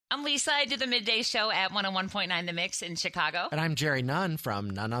I'm Lisa. I do the midday show at 101.9 The Mix in Chicago. And I'm Jerry Nunn from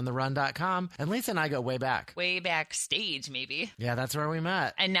NunnOnTheRun.com. And Lisa and I go way back. Way backstage, maybe. Yeah, that's where we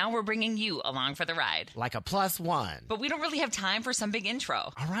met. And now we're bringing you along for the ride. Like a +1. But we don't really have time for some big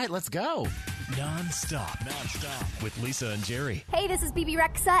intro. All right, let's go. Non-stop with Lisa and Jerry. Hey, this is BB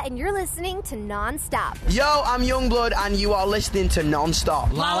Rexa, and you're listening to Non-Stop. Yo, I'm Youngblood, and you are listening to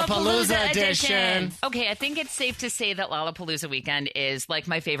Non-Stop. Lollapalooza Edition. Okay, I think it's safe to say that Lollapalooza weekend is like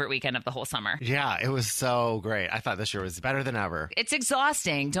my favorite weekend of the whole summer. Yeah, it was so great. I thought this year was better than ever. It's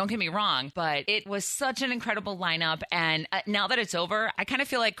exhausting, don't get me wrong, but it was such an incredible lineup. And now that it's over, I kind of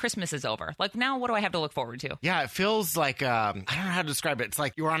feel like Christmas is over. Like, now what do I have to look forward to? Yeah, it feels like, I don't know how to describe it. It's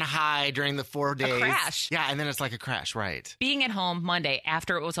like you were on a high during the 4 days. A crash. Yeah, and then it's like a crash, right. Being at home Monday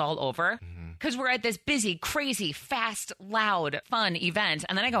after it was all over, because we're at this busy, crazy, fast, loud, fun event.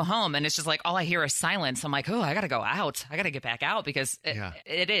 And then I go home and it's just like all I hear is silence. I'm like, oh, I got to go out. I got to get back out because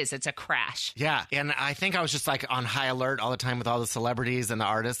it's a crash. Yeah. And I think I was just like on high alert all the time with all the celebrities and the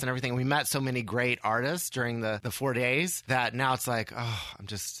artists and everything. We met so many great artists during the 4 days that now it's like, oh,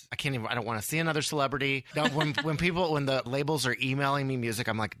 I don't want to see another celebrity. When the labels are emailing me music,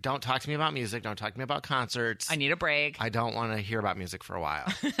 I'm like, don't talk to me about music. Don't talk to me about concerts. I need a break. I don't want to hear about music for a while.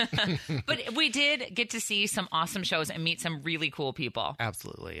 But we did get to see some awesome shows and meet some really cool people.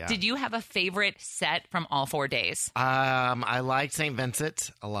 Absolutely, yeah. Did you have a favorite set from all 4 days? I liked St.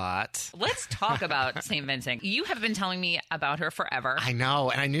 Vincent a lot. Let's talk about St. Vincent. You have been telling me about her forever. I know,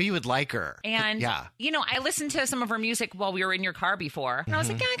 and I knew you would like her. And, I listened to some of her music while we were in your car before, and I was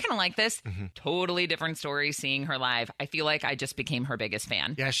like, yeah, I kind of like this. Totally different story seeing her live. I feel like I just became her biggest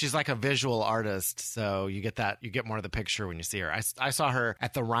fan. Yeah, she's like a visual artist, so you get more of the picture when you see her. I saw her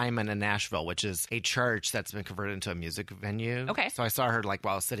at the Ryman in Nashville, which is a church that's been converted into a music venue. Okay. So I saw her like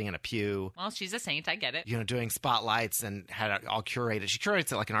while I was sitting in a pew. Well, she's a saint. I get it. Doing spotlights and had it all curated. She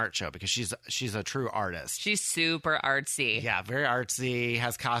curates it like an art show because she's a true artist. She's super artsy. Yeah, very artsy.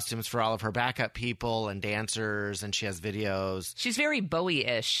 Has costumes for all of her backup people and dancers, and she has videos. She's very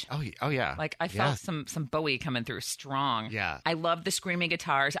Bowie-ish. Oh yeah. Like I felt some Bowie coming through strong. Yeah. I love the screaming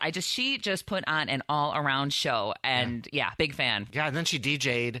guitars. She just put on an all-around show, and big fan. Yeah, and then she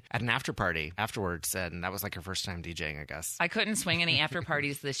DJ'd at an after party afterwards, and that was like her first time DJing, I guess. I couldn't swing any after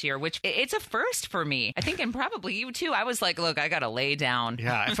parties this year, which it's a first for me. I think, and probably you too. I was like, look, I got to lay down.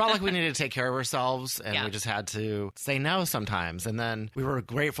 Yeah, I felt like we needed to take care of ourselves, and we just had to say no sometimes. And then we were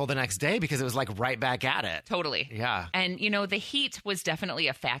grateful the next day because it was like right back at it. Totally. Yeah. And, the heat was definitely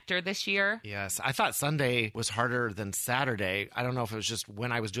a factor this year. Yes. I thought Sunday was harder than Saturday. I don't know if it was just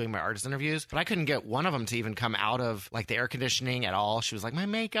when I was doing my artist interviews, but I couldn't get one of them to even come out of like the air conditioning at all. She was like, my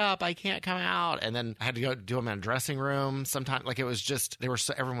makeup, I can't come out. And then I had to go do them in a dressing room sometime. Like it was just,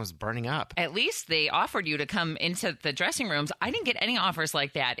 everyone was burning up. At least they offered you to come into the dressing rooms. I didn't get any offers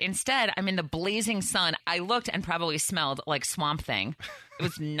like that. Instead, I'm in the blazing sun. I looked and probably smelled like Swamp Thing. It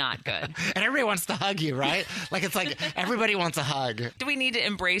was not good. And everybody wants to hug you, right? Like it's like everybody wants a hug. Do we need to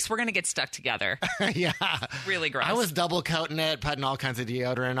embrace? We're going to get stuck together. Yeah. Really gross. I was double coating it, putting all kinds of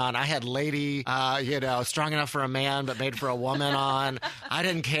deodorant on. I had Lady, strong enough for a man but made for a woman on. I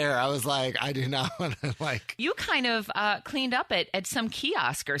didn't care. I was like, I do not want to like. You kind of cleaned up at some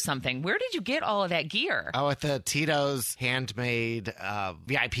kiosk or something. Where did you get all of that gear? Oh, at the Tito's handmade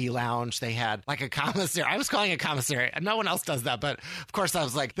VIP lounge, they had like a commissary. I was calling it commissary. No one else does that, but of course I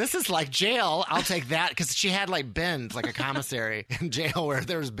was like, this is like jail. I'll take that because she had like bins, like a commissary in jail where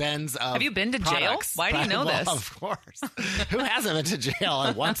there's bins of Have you been to products. jail? Why do you know this? Of course. Who hasn't been to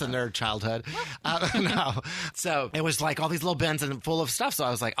jail once in their childhood? No. So it was like all these little bins and full of stuff. So I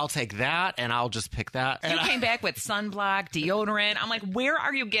was like, I'll take that and I'll just pick that. You came back with sunblock, deodorant. I'm like, where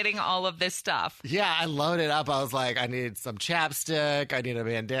are you getting all of this stuff? Yeah, I loaded up. I was like, I need some chapstick. I need a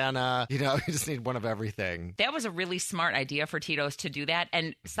bandana. You just need one of everything. That was a really smart idea for Tito's to do that.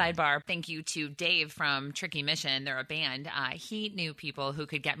 And sidebar, thank you to Dave from Tricky Mission. They're a band. He knew people who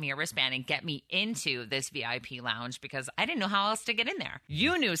could get me a wristband and get me into this VIP lounge because I didn't know how else to get in there.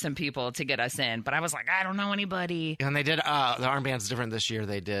 You knew some people to get us in, but I was like, I don't know anybody. And they did, the armband's different this year.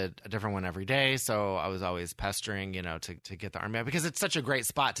 They did a different one every day. So I was always pestering, to get the armband because it's such a great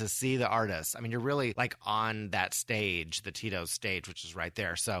spot to see the artists. I mean, you're really like on that stage, the Tito's stage, which is right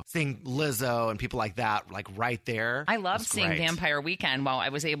there. So seeing Lizzo and people like that, like right there. I love seeing great. Vampire Weekend weekend while I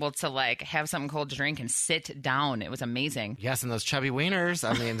was able to like have something cold to drink and sit down. It was amazing. Yes, and those chubby wieners.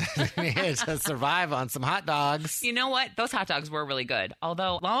 I mean, to survive on some hot dogs. You know what? Those hot dogs were really good.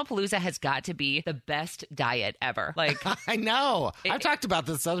 Although Lollapalooza has got to be the best diet ever. Like, I know. I've talked about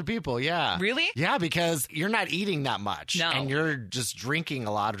this to other people. Yeah. Really? Yeah, because you're not eating that much. No. And you're just drinking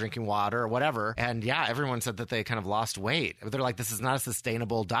a lot, drinking water or whatever. And yeah, everyone said that they kind of lost weight. They're like, this is not a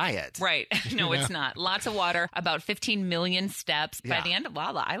sustainable diet. Right. No, it's not. Lots of water, about 15 million steps. Yeah. By the end of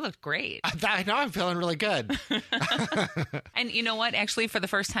Lala, I looked great. I know, I'm feeling really good. And you know what? Actually, for the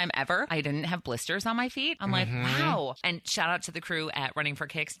first time ever, I didn't have blisters on my feet. I'm like, wow. And shout out to the crew at Running for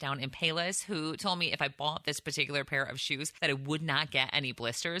Kicks down in Palos who told me if I bought this particular pair of shoes that I would not get any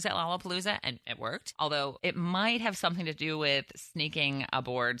blisters at Lollapalooza, and it worked. Although it might have something to do with sneaking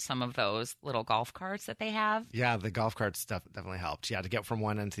aboard some of those little golf carts that they have. Yeah, the golf cart stuff definitely helped. Yeah, to get from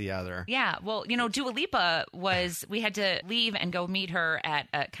one end to the other. Yeah, well, you know, Dua Lipa we had to leave and go meet her at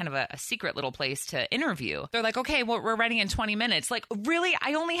a kind of a secret little place to interview. They're like, okay, well, we're ready in 20 minutes. Like, really?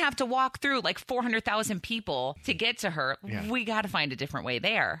 I only have to walk through like 400,000 people to get to her. Yeah. We got to find a different way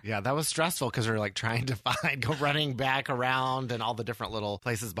there. Yeah, that was stressful because we're like trying to go running back around and all the different little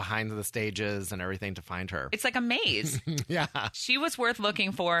places behind the stages and everything to find her. It's like a maze. Yeah. She was worth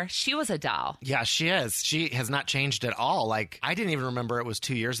looking for. She was a doll. Yeah, she is. She has not changed at all. Like, I didn't even remember it was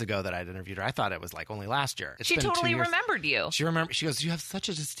 2 years ago that I'd interviewed her. I thought it was like only last year. It's She been 2 totally years. remembered you. She goes, you have such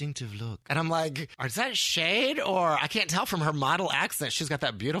a distinctive look. And I'm like, is that shade? Or I can't tell from her model accent. She's got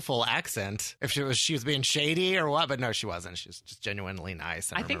that beautiful accent. If she was being shady or what, but no, she wasn't. She was just genuinely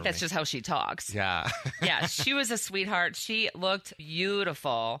nice. I think that's just how she talks. Yeah. Yeah, she was a sweetheart. She looked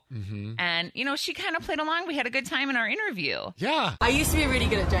beautiful. Mm-hmm. And, you know, she kind of played along. We had a good time in our interview. Yeah. I used to be really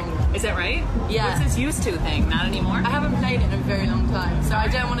good at Jenga. Is that right? Yeah. What's this used to thing? Not anymore? I haven't played it in a very long time, so I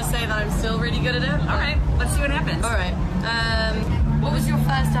don't want to say that I'm still really good at it. All right, let's see what happens. All right. What was your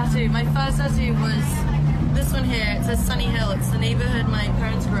first tattoo? My first tattoo was this one here. It says Sunny Hill. It's the neighborhood my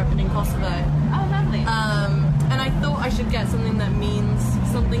parents grew up in Kosovo. Oh, lovely. And I thought I should get something that means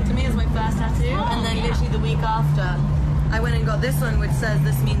something to me as my first tattoo. And then literally the week after, I went and got this one, which says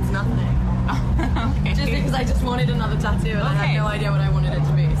this means nothing. Okay. Just because I just wanted another tattoo and I had no idea what I wanted it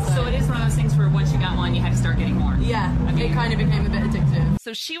to be. So it is one of those things where once you got one, you had to start getting more. Yeah, Okay. it kind of became a bit addictive.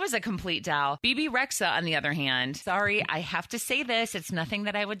 So she was a complete doll. BB Rexa, on the other hand, sorry, I have to say this. It's nothing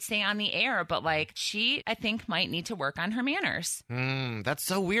that I would say on the air, but like she, I think, might need to work on her manners. That's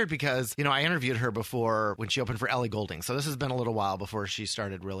so weird because, you know, I interviewed her before when she opened for Ellie Goulding. So this has been a little while before she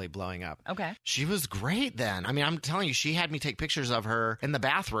started really blowing up. Okay. She was great then. I mean, I'm telling you, she had me take pictures of her in the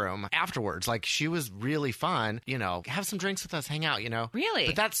bathroom afterwards. Like, she was really fun. You know, have some drinks with us, hang out, you know. Really?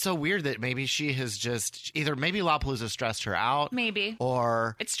 But that's so weird that maybe she has just either maybe Lollapalooza stressed her out. Maybe.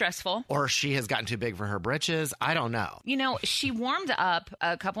 Or It's stressful. or she has gotten too big for her britches. I don't know. You know, she warmed up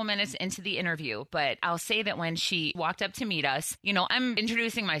a couple minutes into the interview, but I'll say that when she walked up to meet us, you know, I'm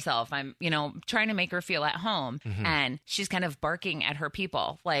introducing myself. I'm, you know, trying to make her feel at home. And she's kind of barking at her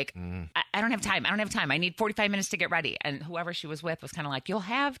people like, I don't have time. I don't have time. I need 45 minutes to get ready. And whoever she was with was kind of like, you'll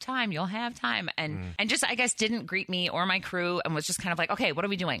have time. You'll have time. And just, I guess, didn't greet me or my crew and was just kind of like, okay, what are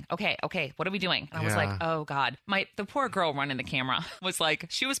we doing? Okay, what are we doing? And I was Yeah. like, oh God. The poor girl running the camera was like,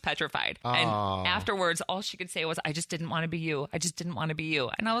 she was petrified. And afterwards, all she could say was, I just didn't want to be you. I just didn't want to be you.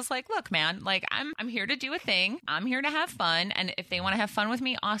 And I was like, look, man, like I'm here to do a thing. I'm here to have fun. And if they want to have fun with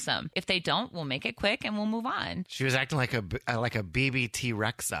me, awesome. If they don't, we'll make it quick and we'll move on. She was acting like a BBT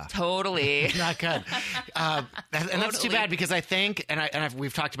Rexa. Totally. Not good. And that's too bad because I think,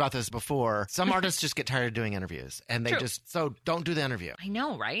 we've talked about this before, some artists just get tired of doing interviews and they True. so don't do the interview. I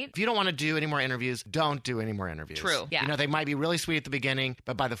know, right? If you don't want to do any more interviews, don't do any more interviews. True, yeah. You know, they might be really sweet at the beginning,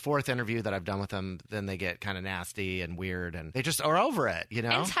 but by the fourth interview that I've done with them, then they get kind of nasty and weird and they just are over it, you know?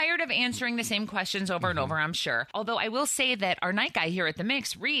 And tired of answering the same questions over and over, I'm sure. Although I will say that our night guy here at the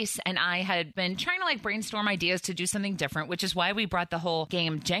Mix, Reese, and I had been trying to like brainstorm ideas to do something different, which is why we brought the whole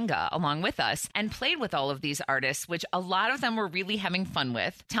game Jenga along with us and played with all of these artists, which a lot of them were really having fun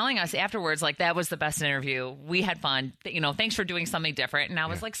with, telling us afterwards, like, that was the best interview. We had fun. You know, thanks for doing something different. And I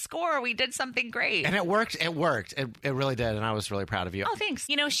was like, score, we did something great. And it worked. It worked. It really did. And I was really proud of you. Oh, thanks.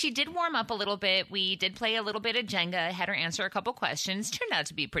 You know, she did warm up a little bit. We did play a little bit of Jenga, had her answer a couple questions. Turned out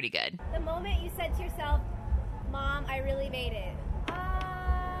to be pretty good. The moment you said to yourself, Mom, I really made it.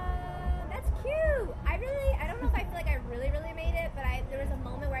 That's cute. I don't know if I feel like I really made it, but there was a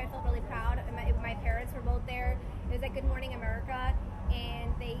moment where I felt really proud. And my parents were both there. It was like Good Morning America,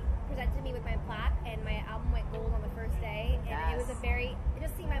 and they presented me with my plaque, and my album went gold on the first day. And it was just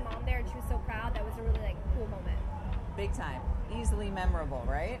seeing my mom there, and she was so proud. That was a really like cool moment. Big time. Easily memorable,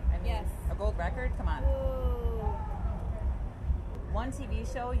 right? I mean, Yes. a gold record? Come on. Ooh. one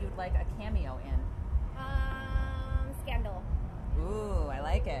TV show you'd like a cameo in? Scandal. Ooh, I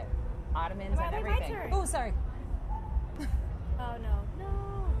like it. Ottomans and everything. Oh, sorry. Oh, no.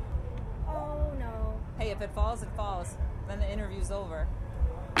 No. Oh, no. Hey, if it falls, it falls. Then the interview's over.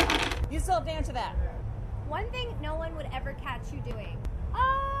 You still have to answer that. One thing no one would ever catch you doing.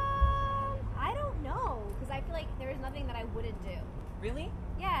 I don't know, because I feel like there is nothing that I wouldn't do. Really?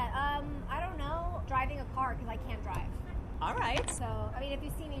 Yeah, I don't know. Driving a car, because I can't drive. All right. So, I mean, if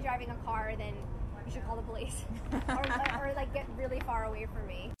you see me driving a car, then you should call the police. or like, get really far away from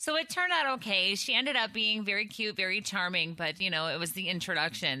me. So it turned out okay. She ended up being very cute, very charming, but, it was the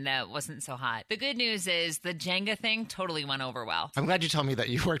introduction that wasn't so hot. The good news is the Jenga thing totally went over well. I'm glad you told me that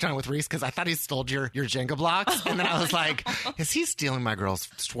you worked on it with Reese, because I thought he stole your Jenga blocks. And then I was like, is he stealing my girl's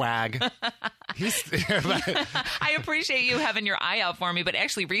swag? I appreciate you having your eye out for me, but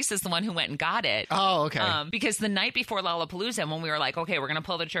actually Reese is the one who went and got it. Oh, okay. Because the night before Lollapalooza, when we were like, okay, we're going to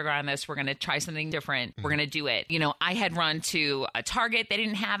pull the trigger on this, we're going to try something different, we're going to do it. I had run to a Target, they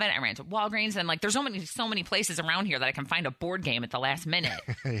didn't have it. I ran to Walgreens, and like, there's so many places around here that I can find a board game at the last minute.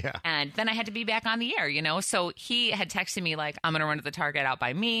 Yeah. And then I had to be back on the air, So he had texted me like, I'm going to run to the Target out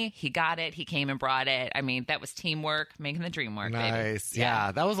by me. He got it. He came and brought it. I mean, that was teamwork, making the dream work. Nice. Baby.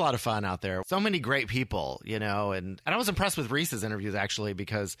 Yeah, that was a lot of fun out there. So many great people, and I was impressed with Reese's interviews actually,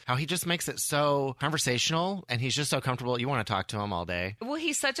 because how he just makes it so conversational, and he's just so comfortable. You want to talk to him all day. Well,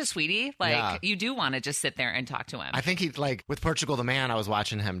 he's such a sweetie. Like, you do want to just sit there and talk to him. I think he, like, with Portugal the Man, I was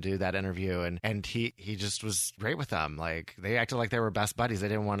watching him do that interview, and he just was great with them. Like, they acted like they were best buddies. They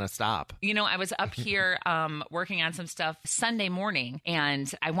didn't want to stop. I was up here working on some stuff Sunday morning,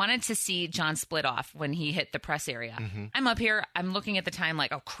 and I wanted to see John Splitoff when he hit the press area. Mm-hmm. I'm up here. I'm looking at the time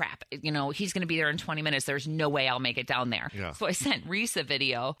like, oh, crap. He's going to be there in 20 minutes. There's no way I'll make it down there. Yeah. So I sent Reese a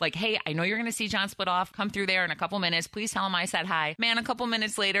video like, hey, I know you're going to see John Splitoff. Come through there in a couple minutes. Please tell him I said hi. Man, a couple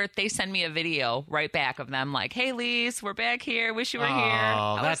minutes later, they send me a video right back of them like, hey, Lise, we're back here. Wish you were here.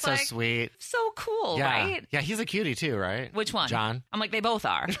 Oh, that's so sweet. So cool, right? Yeah, he's a cutie too, right? Which one? John. I'm like, they both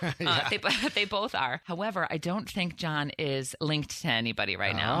are. They both are. However, I don't think John is linked to anybody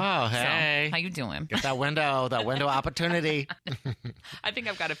right now. Oh, hey. So, how you doing? Get that window opportunity. I think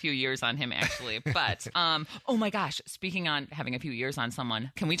I've got a few years on him, actually. But, oh my gosh, speaking on having a few years on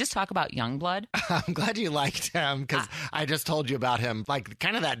someone, can we just talk about Youngblood? I'm glad you liked him, because I just told you about him, like,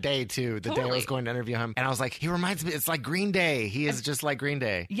 kind of that day, too, the day I was going to interview him. And I was like, he reminds me, it's like Green Day. He is just like Green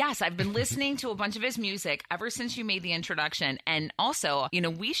Day. Yes, I've been listening to a bunch of his music ever since you made the introduction. And also,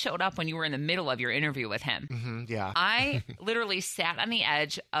 we showed up when you were in the middle of your interview with him. Mm-hmm, yeah. I literally sat on the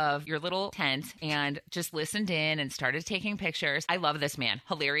edge of your little tent and just listened in and started taking pictures. I love this man.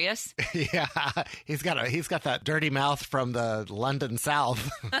 Hilarious. Yeah. He's got that dirty mouth from the London South.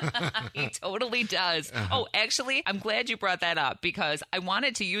 He totally does. Oh, actually, I'm glad you brought that up, because I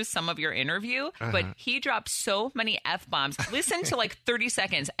wanted to use some of your interview, but he dropped so many F-bombs. Listen to like 30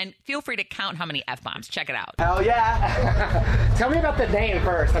 seconds and feel free to count how many F-bombs. Check it out. Hell yeah. Tell me about the name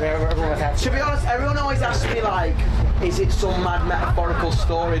first. I mean, everyone has to be honest, everyone always asks me, like, is it some mad metaphorical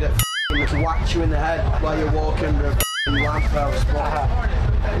story that whacked you in the head while you're walking under a lamppost?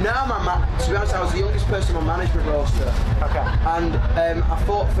 No, to be honest, I was the youngest person on management roster. Okay. And I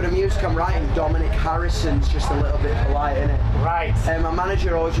thought for the music I'm writing, Dominic Harrison's just a little bit polite, innit? Right. My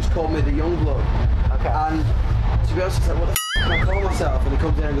manager always just called me the Youngblood. Okay. And to be honest, I said, what the can I call myself? And he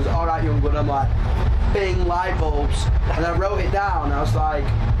comes in and goes, all right, Youngblood. I'm like, bing, light bulbs. And I wrote it down. I was like,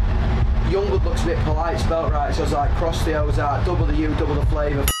 Youngblood looks a bit polite, spelt right. So I was like, cross the O's out, double the U, double the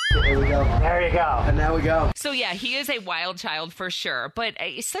flavour. There we go. There you go. And there we go. So yeah, he is a wild child for sure, but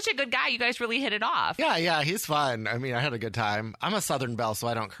he's such a good guy. You guys really hit it off. Yeah, he's fun. I mean, I had a good time. I'm a Southern belle, so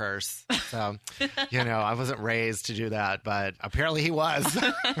I don't curse. So, I wasn't raised to do that, but apparently he was.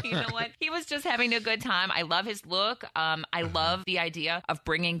 You know what? He was just having a good time. I love his look. I love the idea of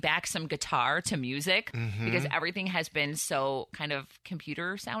bringing back some guitar to music, because everything has been so kind of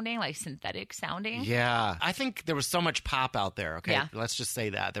computer sounding, like synthetic sounding. Yeah. I think there was so much pop out there. Okay. Yeah. Let's just say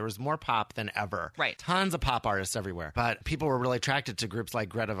that. There was more pop than ever. Right. Tons of pop artists everywhere. But people were really attracted to groups like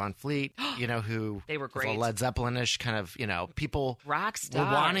Greta Van Fleet, who they were great. Led Zeppelin-ish kind of, people rock stars.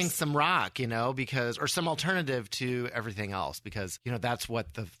 Were wanting some rock, because, or some alternative to everything else, because, that's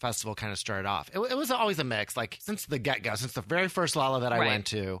what the festival kind of started off. It was always a mix. Like, since the get-go, since the very first Lolla that I went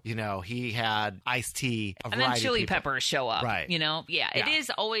to, he had Ice-T, and then Chili Peppers show up. Right. It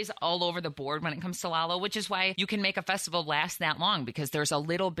is always all over the board when it comes to Lolla, which is why you can make a festival last that long, because there's a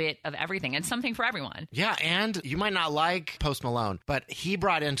little bit bit of everything and something for everyone. Yeah, and you might not like Post Malone, but he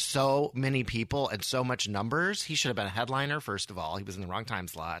brought in so many people and so much numbers. He should have been a headliner, first of all. He was in the wrong time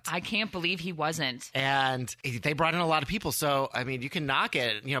slot. I can't believe he wasn't. And they brought in a lot of people. So, I mean, you can knock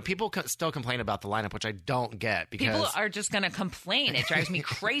it. You know, people still complain about the lineup, which I don't get. Because people are just going to complain. It drives me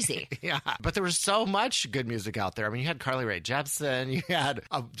crazy. Yeah, but there was so much good music out there. I mean, you had Carly Rae Jepsen. You had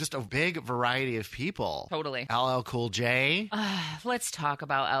just a big variety of people. Totally. LL Cool J. Let's talk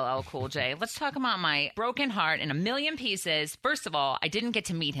about LL Cool J. Let's talk about my broken heart in a million pieces. First of all, I didn't get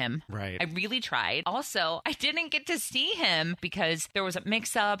to meet him. Right. I really tried. Also, I didn't get to see him because there was a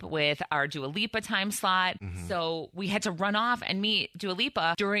mix-up with our Dua Lipa time slot. Mm-hmm. So we had to run off and meet Dua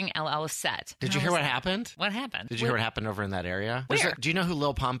Lipa during LL's set. Did you hear what happened? What happened? Did you hear what happened over in that area? Where? Do you know who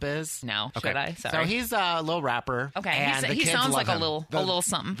Lil Pump is? No. Okay. Should I? Sorry. So he's a little rapper. Okay. And He kids sounds love like a him. little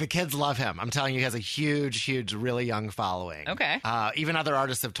something. The kids love him. I'm telling you, he has a huge, really young following. Okay. Even other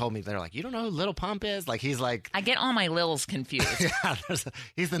artists have told me, they're like, you don't know who Lil Pump is? Like, he's like... I get all my Lils confused. Yeah,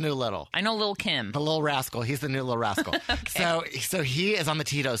 he's the new Little. I know Lil Kim. The Lil Rascal. He's the new Lil Rascal. Okay. So he is on the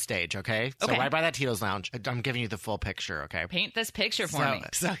Tito's stage, okay? So Okay. right by that Tito's lounge. I'm giving you the full picture, okay? Paint this picture for me.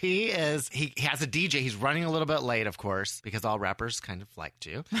 So he has a DJ. He's running a little bit late, of course, because all rappers kind of like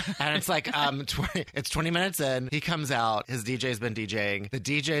to. And it's like it's 20 minutes in. He comes out. His DJ's been DJing. The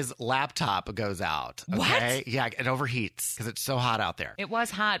DJ's laptop goes out. Okay? What? Yeah, it overheats because it's so hot out there. It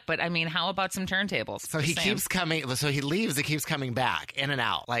was hot, but I mean, how about some turntables? So he keeps coming. So he leaves. It keeps coming back in and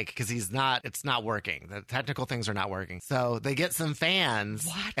out, like because it's not working. The technical things are not working. So they get some fans,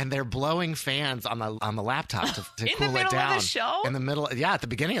 and they're blowing fans on the laptop to In cool the middle it down. of the show? In the middle, yeah, at the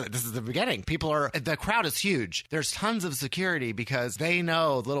beginning of it. This is the beginning. The crowd is huge. There's tons of security because they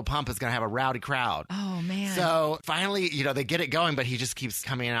know Little Pump is going to have a rowdy crowd. Oh man! So finally, they get it going, but he just keeps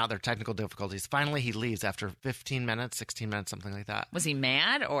coming out. There are technical difficulties. Finally, he leaves after 15 minutes, 16 minutes, something like that. Was he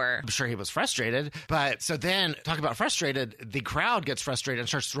mad or? I'm sure he was frustrated. But so then, talk about frustrated, the crowd gets frustrated and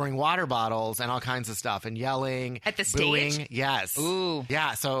starts throwing water bottles and all kinds of stuff and yelling. At the booing. stage? Yes. Ooh.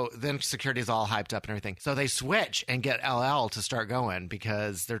 Yeah, so then security's all hyped up and everything. So they switch and get LL to start going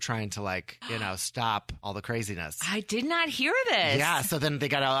because they're trying to stop all the craziness. I did not hear this. Yeah, so then they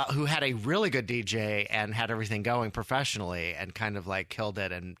got LL, who had a really good DJ and had everything going professionally and kind of killed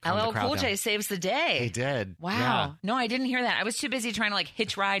it and calmed LL the crowd Cool down. J saves the day. He did. Wow. Yeah. No, I didn't hear that. I was too busy trying to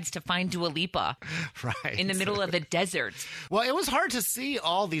hitch rides to find Dua Lipa Right. in the middle of the desert. Well, it was hard to see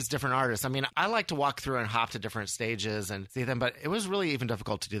all these different artists. I mean, I like to walk through and hop to different stages and see them, but it was really even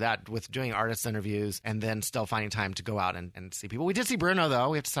difficult to do that with doing artist interviews and then still finding time to go out and see people. We did see Bruno, though.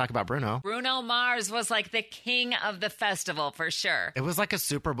 We have to talk about Bruno. Bruno Mars was the king of the festival for sure. It was like a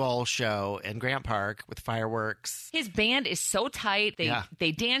Super Bowl show in Grant Park with fireworks. His band is so tight.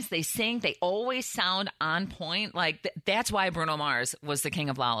 They dance, they sing, they always sound on point. That's why Bruno Mars was the king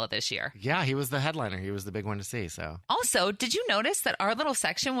of Lolla this year. Yeah, he was the headliner. He was the big one to see. So also, did you notice that our little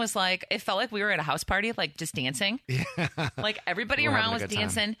section was it felt like we were at a house party, just dancing? Yeah. Everybody around was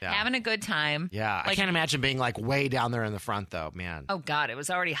dancing, having a good time. Yeah. I can't imagine being way down there in the front though, man. Oh God, it was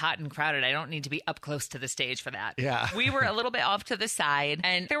already hot and crowded. I don't need to be up close to the stage for that. Yeah. We were a little bit off to the side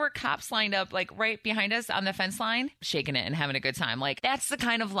and there were cops lined up right behind us on the fence line, shaking it and having a good time. That's the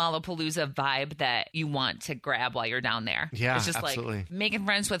kind of Lollapalooza vibe that you want to grab while you're down there. Yeah, it's just absolutely. Making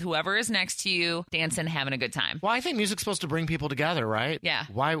friends with whoever is next to you, dancing, having a good time. Well, I think music's supposed to bring people together, right? Yeah.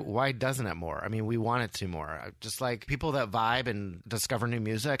 Why doesn't it more? I mean, we want it to more. Just people that vibe and discover new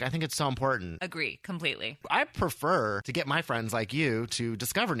music, I think it's so important. Agree, completely. I prefer to get my friends like you to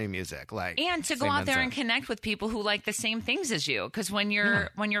discover new music, and to go out there and connect with people who like the same things as you. Because when you're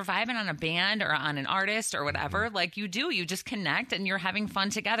vibing on a band or on an artist or whatever, you just connect and you're having fun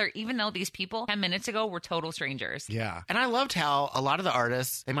together. Even though these people 10 minutes ago were total strangers. Yeah, and I loved how a lot of the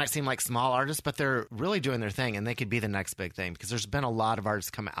artists, they might seem like small artists, but they're really doing their thing, and they could be the next big thing because there's been a lot of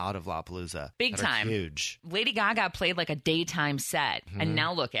artists come out of Lollapalooza, big time, huge. Lady Gaga played a daytime set, and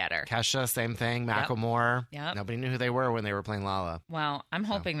now look at her. Kesha, same thing. Macklemore. Yep. Nobody knew who they were when they were playing Lolla. Well, I'm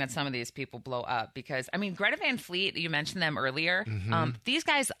hoping that some of these people blow up because, Greta Van Fleet, you mentioned them earlier. These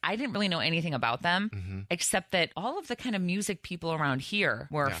guys, I didn't really know anything about them, except that all of the kind of music people around here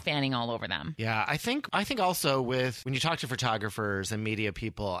were fanning all over them. Yeah, I think also with when you talk to photographers and media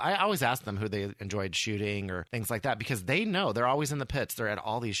people, I always ask them who they enjoyed shooting or things like that because they know they're always in the pits. They're at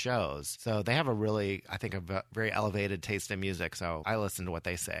all these shows. So they have a really, I think, a very elevated taste in music. So I listen to what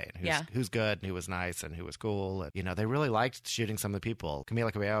they say. Who's good and who was nice and who was cool. And, they really liked shooting some of the people.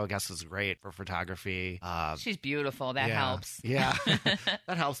 Camila Cabello, I guess, was great for photography. She's beautiful. That helps. Yeah,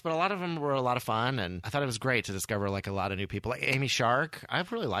 that helps. But a lot of them were a lot of fun. And I thought it was great to discover a lot of new people. Amy Shark, I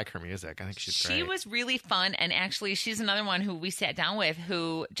really like her music. I think she's great. She was really fun. And actually, she's another one who we sat sat down with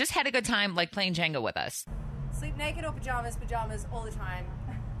who just had a good time, like playing Jenga with us. Sleep naked or pajamas all the time.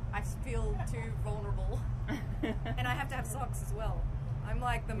 I feel too vulnerable. And I have to have socks as well. I'm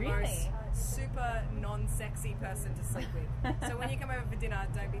like the most super non-sexy person to sleep with. So when you come over for dinner,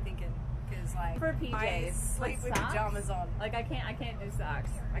 don't be thinking. Because like for PJs, I sleep with pajamas on. Like I can't do socks.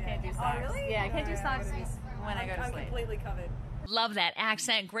 I can't do socks. Oh, really? Yeah, I can't do socks when I go to I'm sleep. completely covered. Love that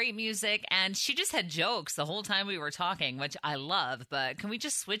accent, great music, and she just had jokes the whole time we were talking, which I love. But can we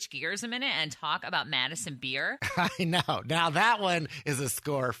just switch gears a minute and talk about Madison Beer? I know. Now that one is a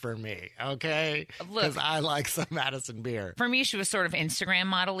score for me, okay? Because I like some Madison Beer. For me, she was sort of Instagram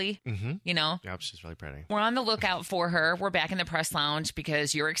model-y, you know? Yep, she's really pretty. We're on the lookout for her. We're back in the press lounge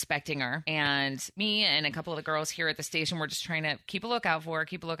because you're expecting her. And me and a couple of the girls here at the station, we're just trying to keep a lookout for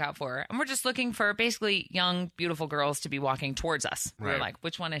her, And we're just looking for basically young, beautiful girls to be walking towards us. Right. We're like,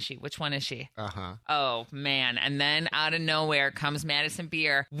 which one is she? Which one is she? Uh-huh. Oh, man. And then out of nowhere comes Madison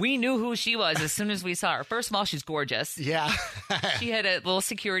Beer. We knew who she was as soon as we saw her. First of all, she's gorgeous. Yeah. She had a little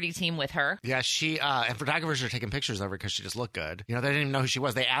security team with her. Yeah, she, and photographers are taking pictures of her because she just looked good. You know, they didn't even know who she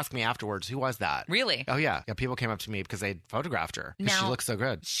was. They asked me afterwards, who was that? Really? Oh, yeah. Yeah, people came up to me because they photographed her. Now, she looks so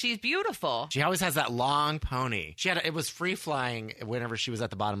good. She's beautiful. She always has that long pony. It was free flying whenever she was at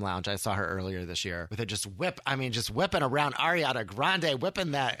the bottom lounge. I saw her earlier this year with it just whipping around Ariana Grande,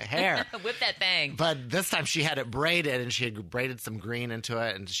 whipping that hair. Whip that thing. But this time she had it braided, and she had braided some green into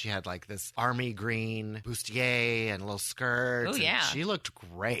it, and she had like this army green bustier and a little skirt. Oh, yeah. She looked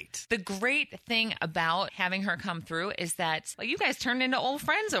great. The great thing about having her come through is that you guys turned into old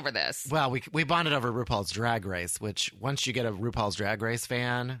friends over this. Well, we bonded over RuPaul's Drag Race, which once you get a RuPaul's Drag Race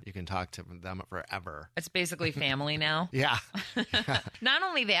fan, you can talk to them forever. It's basically family now. Yeah. Not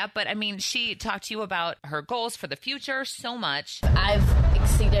only that, but I mean, she talked to you about her goals for the future so much. I've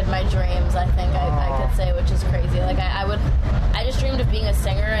exceeded my dreams, I think I could say, which is crazy. Like I just dreamed of being a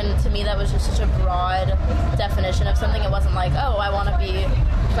singer, and to me that was just such a broad definition of something. It wasn't like, oh, I want to be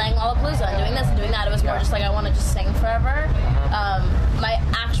playing Lollapalooza and doing this and doing that. It was more just like, I want to just sing forever. My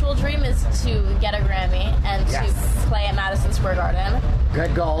actual dream is to get a Grammy and to play at Madison Square Garden.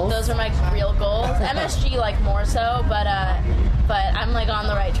 Good goals. Those are my real goals. MSG like more so, but I'm like on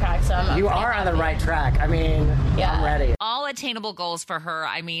the right track. So I'm You are on the right track. I mean, I'm ready. All attainable goals for her.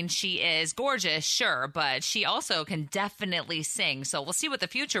 I mean, she is gorgeous, sure, but she also can definitely sing. So we'll see what the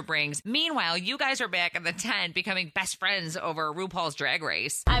future brings. Meanwhile, you guys are back in the tent becoming best friends over RuPaul's Drag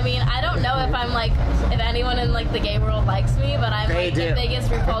Race. I mean, I don't know if anyone in like the gay world likes me, but I'm the biggest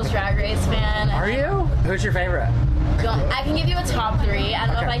RuPaul's Drag Race fan. Are you? Who's your favorite? I can give you a top 3. I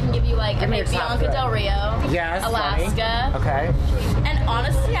don't know if I can give you like Bianca Del Rio, yes, Alaska. funny. Okay. And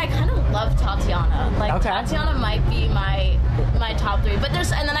honestly, I kind of love Tatiana. Like Tatiana might be my top 3. But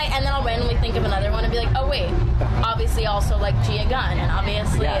and then I'll randomly think of another one and be like, oh wait, obviously also like Gia Gunn, and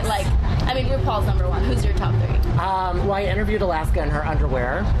obviously like RuPaul's number 1. Who's your top 3? Well, I interviewed Alaska in her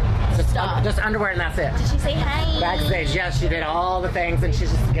underwear. Just underwear, and that's it. Did she say hi? Backstage, yes, she did all the things, and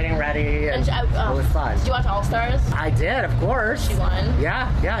she's just getting ready, and it was fun. Did you watch All Stars? I did, of course. She won?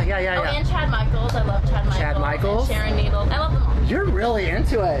 Yeah. Oh, and Chad Michaels. I love Chad Michaels. Chad Michaels. And Sharon Needles. I love them all. You're really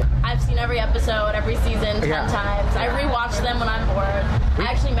into it. I've seen every episode, every season 10 times. I rewatch them when I'm bored. I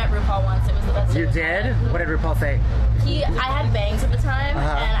actually met RuPaul once. It was the best. You did? What did RuPaul say? I had bangs at the time,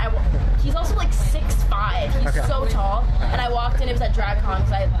 and he's also like 6'5". He's so tall. And I walked in, it was at DragCon,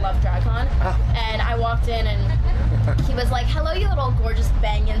 because I love DragCon. And I walked in, and he was like, hello, you little gorgeous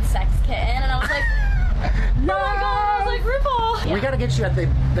banging sex kitten. And I was like, no, oh my God, I was like, RuPaul. Yeah. We got to get you at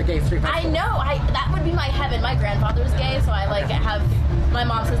the Gay Street Festival. I know. That would be my heaven. My grandfather's gay, so I my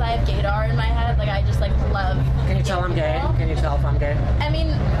mom says I have gaydar in my head. Like, I just love. Can you tell I'm gay? Can you tell if I'm gay? I mean,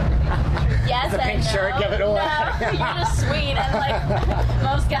 yes the and pink no. shirt, give it away. No, you're just sweet, and like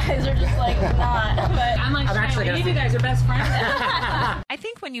most guys are just like not. But I'm actually you guys are best friends. I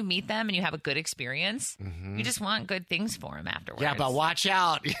think when you meet them and you have a good experience, you just want good things for them afterwards. Yeah, but watch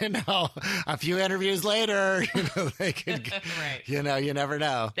out. A few interviews later, they could, right. You never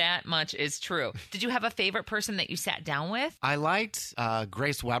know. That much is true. Did you have a favorite person that you sat down with? I liked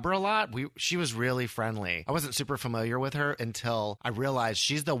Grace Weber a lot. She was really friendly. I wasn't super familiar with her until I realized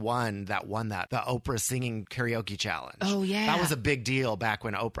she's the one that won the Oprah singing karaoke challenge. Oh, yeah. That was a big deal back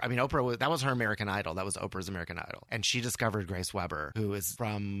when Oprah, that was her American Idol. That was Oprah's American Idol. And she discovered Grace Weber, who is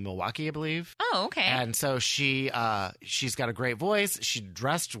from Milwaukee, I believe. Oh, okay. And so she's got a great voice. She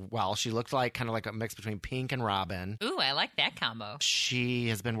dressed well. She looked like kind of like a mix between Pink and Robin. Ooh, I like that combo. combo? She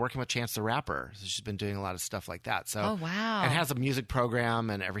has been working with Chance the Rapper. So she's been doing a lot of stuff like that. So, oh, wow. And has a music program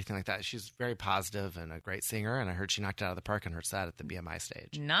and everything like that. She's very positive and a great singer. And I heard she knocked it out of the park in her set at the BMI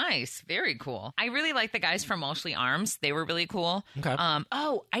stage. Nice. Very cool. I really like the guys from Wellesley Arms. They were really cool. Okay.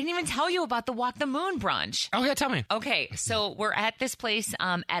 Oh, I didn't even tell you about the Walk the Moon brunch. Oh, yeah. Tell me. Okay. So we're at this place,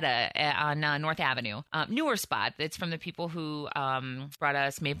 Etta, on North Avenue. Newer spot. It's from the people who brought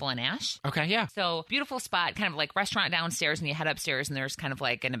us Maple and Ash. Okay. Yeah. So beautiful spot, kind of like restaurant downstairs, and you head upstairs and there's kind of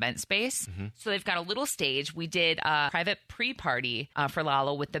like an event space. Mm-hmm. So they've got a little stage. We did a private pre-party for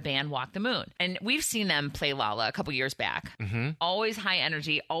Lala with the band Walk the Moon. And we've seen them play Lala a couple years back. Mm-hmm. Always high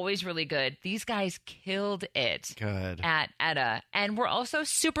energy, always really good. These guys killed it at Etta. And we're also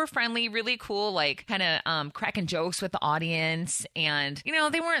super friendly, really cool, like kind of cracking jokes with the audience. And, you know,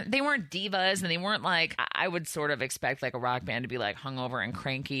 they weren't divas, and they weren't like, I would sort of expect like a rock band to be like hungover and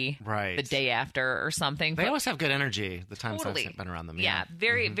cranky the day after or something. They always have good energy the times totally. I've been around them. Yeah,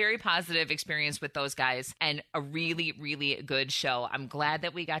 very positive experience with those guys, and a really, really good show. I'm glad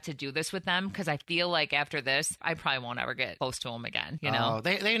that we got to do this with them, because I feel like after this, I probably won't ever get close to them again, you know? Oh,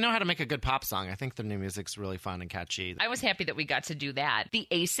 they know how to make a good pop song. I think their new music's really fun and catchy. I was happy that we got to do that. The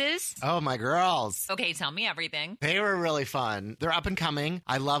Aces. Oh, my girls. Okay, tell me everything. They were really fun. They're up and coming.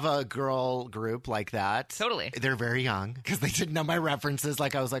 I love a girl group like that. Totally. They're very young, because they didn't know my references.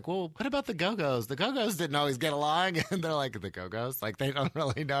 Like, I was like, well, what about the Go-Go's? The Go-Go's didn't always get along. And they're like, the Go-Go's? Like, they don't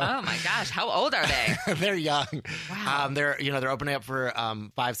really know. Oh, my gosh. How old are they? They're young. Wow. They're opening up for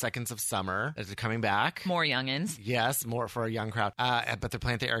 5 Seconds of Summer. They're coming back. More youngins. Yes, more for a young crowd. But they're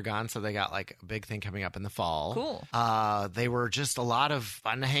playing at the Aragon, so they got like a big thing coming up in the fall. Cool. They were just a lot of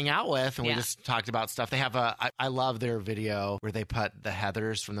fun to hang out with, and we just talked about stuff. They have I love their video where they put the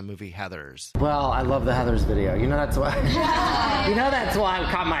Heathers from the movie Heathers. Well, I love the Heathers video. You know that's why. That's why it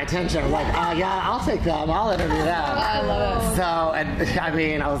caught my attention. I'm like, yeah, I'll take them. I'll interview them. I love it. So, and I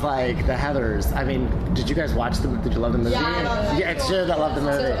mean, I was like, the Heathers. I mean, did you guys watch them? Did you love the movie? Yeah, I love it. Yeah, it's true that I love the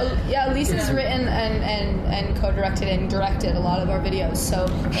movie. So, Lisa's written and co-directed and directed a lot of our videos. So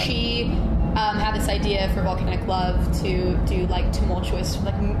she had this idea for Volcanic Love to do like tumultuous,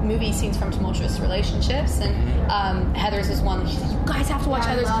 like movie scenes from tumultuous relationships, and Heathers was one. She's like, you guys have to watch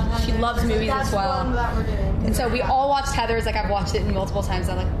Heathers. She loves movies as well. And so we all watched Heathers. Like, I've watched it multiple times.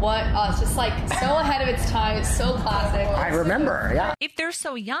 I'm like, what? It's just like so ahead of its time. It's so classic. I remember, yeah. If they're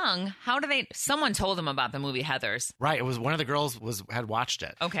so young, how do they? Someone told them about the movie Heathers. Right. It was one of the girls had watched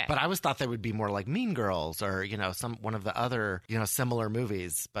it. Okay. But I always thought they would be more like Mean Girls or, one of the other, similar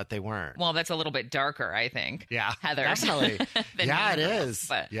movies, but they weren't. Well, that's a little bit darker, I think. Yeah. Heathers. Definitely. Yeah, it is.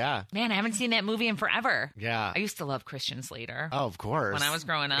 But, yeah. Man, I haven't seen that movie in forever. Yeah. I used to love Christian Slater. Oh, of course. When I was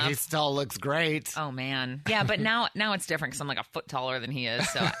growing up. He still looks great. Oh, man. Yeah, but now it's different, because I'm like a foot taller than he is.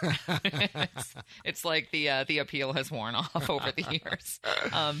 So it's like the appeal has worn off over the years.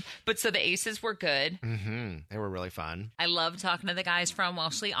 But so the Aces were good. Mm-hmm. They were really fun. I love talking to the guys from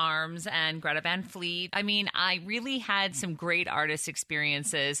Wellesley Arms and Greta Van Fleet. I mean, I really had some great artist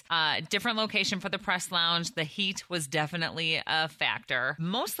experiences. Different location for the press lounge. The heat was definitely a factor,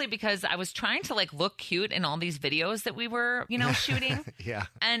 mostly because I was trying to like look cute in all these videos that we were, shooting. Yeah.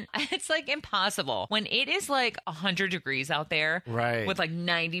 And it's like impossible when it is like 100 degrees out there, right, with like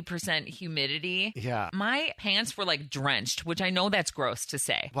 90% humidity. Yeah. My pants were like drenched, which I know that's gross to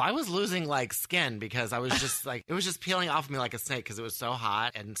say. Well, I was losing like skin because I was just like, it was just peeling off me like a snake because it was so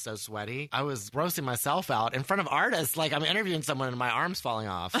hot and so sweaty. I was roasting myself out in front of artists. Like, I'm interviewing someone and my arm's falling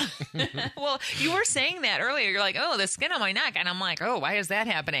off. Well, you were saying that earlier. You're like, oh, the skin on my neck. And I'm like, oh, why is that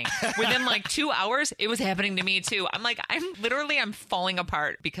happening? Within like 2 hours, it was happening to me too. I'm like, I'm falling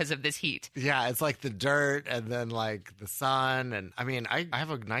apart because of this heat. Yeah, it's like the dirt and then like the sun. And I mean, I have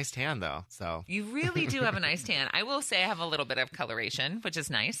a nice tan though. So you really do have a nice tan. I will say I have a little bit of coloration, which is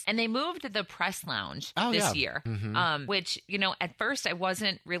nice. And they moved the press lounge this year, which, at first I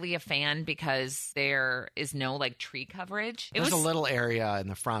wasn't really a fan because there is no like tree coverage. There's a little area in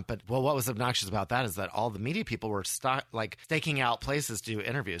the front, but what was obnoxious about that is that all the media people were staking out places to do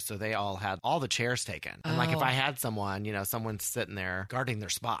interviews. So they all had all the chairs taken. And like if I had someone, someone's sitting there guarding their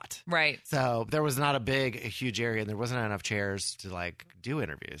spot. Right. So there was not a huge area and there wasn't enough chairs to like do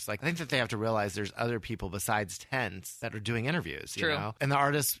interviews. Like I think that they have to realize there's other people besides tents that are doing interviews. True. And the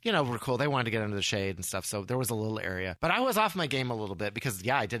artists, were cool. They wanted to get under the shade and stuff. So there was a little area. But I was off my game a little bit because,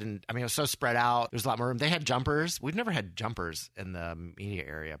 it was so spread out. There's a lot more room. They had jumpers. We've never had jumpers in the media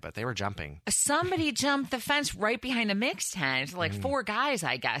area, but they were jumping. Somebody jumped the fence right behind a mix tent, like 4 guys,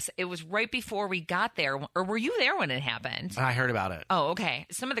 I guess. It was right before we got there. Or were you there when it happened? I heard about it. Oh, okay.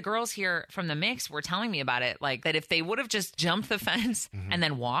 Some of the girls here from the mix were telling telling me about it. Like that if they would have just jumped the fence and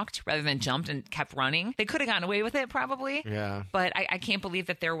then walked rather than jumped and kept running, they could have gotten away with it probably. Yeah. But I can't believe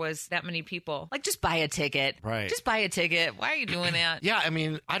that there was that many people. Like, just buy a ticket. Right. Just buy a ticket. Why are you doing that? Yeah, I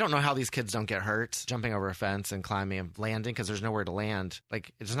mean, I don't know how these kids don't get hurt jumping over a fence and climbing and landing because there's nowhere to land.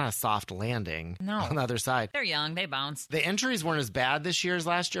 Like, it's not a soft landing on the other side. They're young. They bounce. The injuries weren't as bad this year as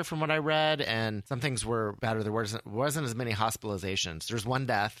last year from what I read, and some things were better. There wasn't as many hospitalizations. There's one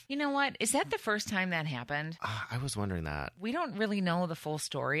death. You know what? Is that the first time that happened? I was wondering that. We don't really know the full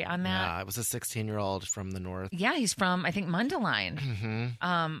story on that. Yeah, it was a 16-year-old from the north. Yeah, he's from, I think, Mundelein.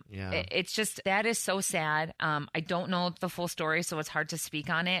 Yeah. It's just, that is so sad. I don't know the full story, so it's hard to speak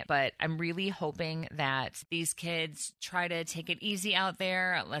on it, but I'm really hoping that these kids try to take it easy out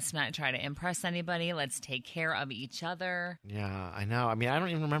there. Let's not try to impress anybody. Let's take care of each other. Yeah, I know. I mean, I don't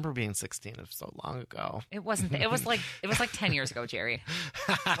even remember being 16. It was so long ago. It wasn't. It was like 10 years ago, Jerry.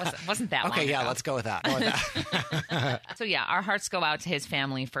 Wasn't that long Okay, yeah, ago. let's go with that. So yeah, our hearts go out to his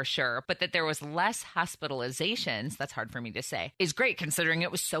family for sure. But that there was less hospitalizations, that's hard for me to say, is great considering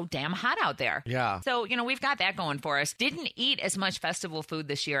it was so damn hot out there. Yeah. So, we've got that going for us. Didn't eat as much festival food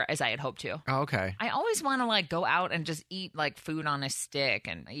this year as I had hoped to. Oh, okay. I always want to like go out and just eat like food on a stick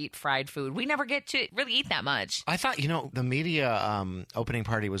and eat fried food. We never get to really eat that much. I thought, the media opening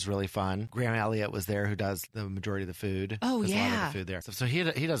party was really fun. Graham Elliott was there, who does the majority of the food. Oh, Does yeah. a lot of the food there. So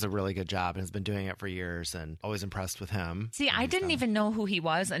he does a really good job and has been doing it for years, and always impressed with him. See, I didn't even know who he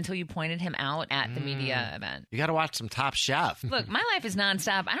was until you pointed him out at the media event. You got to watch some Top Chef. Look, my life is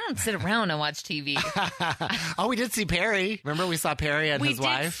nonstop. I don't sit around and watch TV. Oh, we did see Perry. Remember we saw Perry and his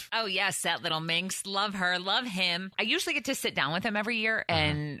wife? Oh, yes, that little minx. Love her. Love him. I usually get to sit down with him every year,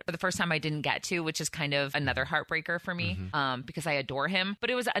 and for the first time I didn't get to, which is kind of another heartbreaker for me because I adore him. But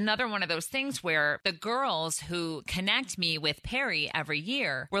it was another one of those things where the girls who connect me with Perry every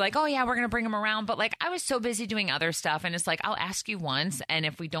year were like, oh, yeah, we're going to bring him around. But like, I was so busy doing other stuff, and it's like, I'll ask you once, and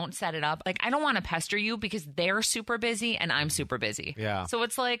if we don't set it up, like, I don't want to pester you because they're super busy and I'm super busy. Yeah. So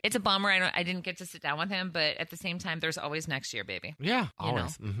it's like, it's a bummer I didn't get to sit down with him, but at the same time, there's always next year, baby. Yeah,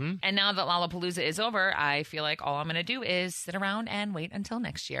 always. Mm-hmm. And now that Lollapalooza is over, I feel like all I'm going to do is sit around and wait until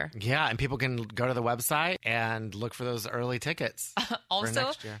next year. Yeah, and people can go to the website and look for those early tickets.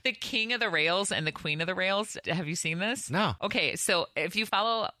 Also, the king of the rails and the queen of the rails. Have you seen this? No. Okay, so if you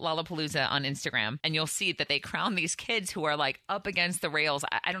follow Lollapalooza on Instagram, and you'll see that they crown these kids who are like up against the rails.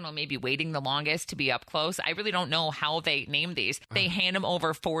 I don't know, maybe waiting the longest to be up close. I really don't know how they name these. They hand them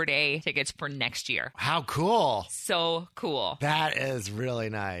over 4-day tickets for next year. How cool. So cool. That is really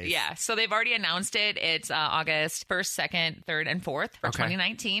nice. Yeah, so they've already announced it. It's August 1st, 2nd, 3rd, and 4th for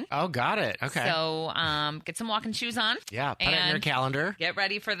 2019. Oh, got it. Okay. So get some walking shoes on. Yeah, put it in your calendar. Get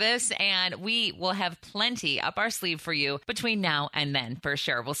ready for this, and we will have plenty up our sleeve for you between now and then, for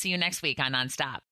sure. We'll see you next week on Nonstop.